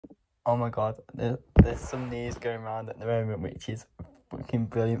Oh my god, there's some news going around at the moment which is fucking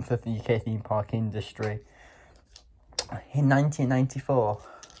brilliant for the UK theme park industry. In 1994,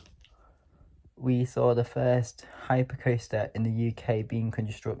 we saw the first hypercoaster in the UK being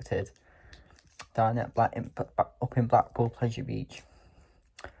constructed down at up in Blackpool Pleasure Beach.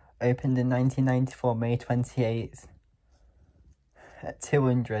 Opened in 1994, May 28th, at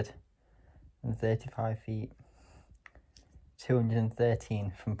 235 feet.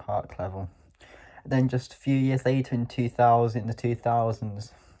 213 from park level. Then just a few years later in the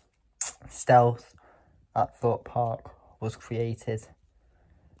 2000s, Stealth at Thorpe Park was created,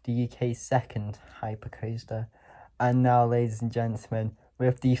 the UK's second hypercoaster. And now, ladies and gentlemen,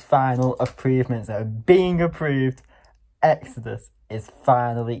 with the final improvements that are being approved, Exodus is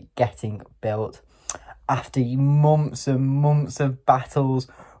finally getting built. After months and months of battles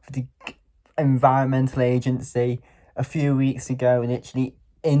with the environmental agency, a few weeks ago, literally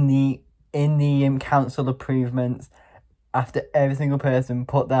in the council improvements, after every single person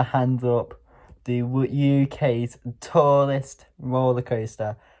put their hands up, the UK's tallest roller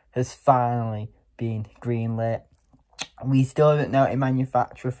coaster has finally been greenlit. We still don't know a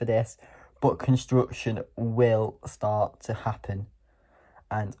manufacturer for this, but construction will start to happen.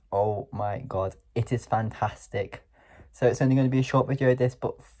 And oh my god, it is fantastic. So it's only going to be a short video of this,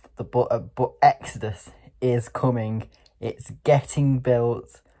 but Exodus is coming. It's getting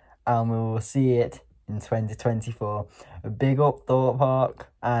built, and we will see it in 2024. A big up Thorpe Park,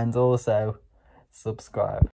 and also subscribe.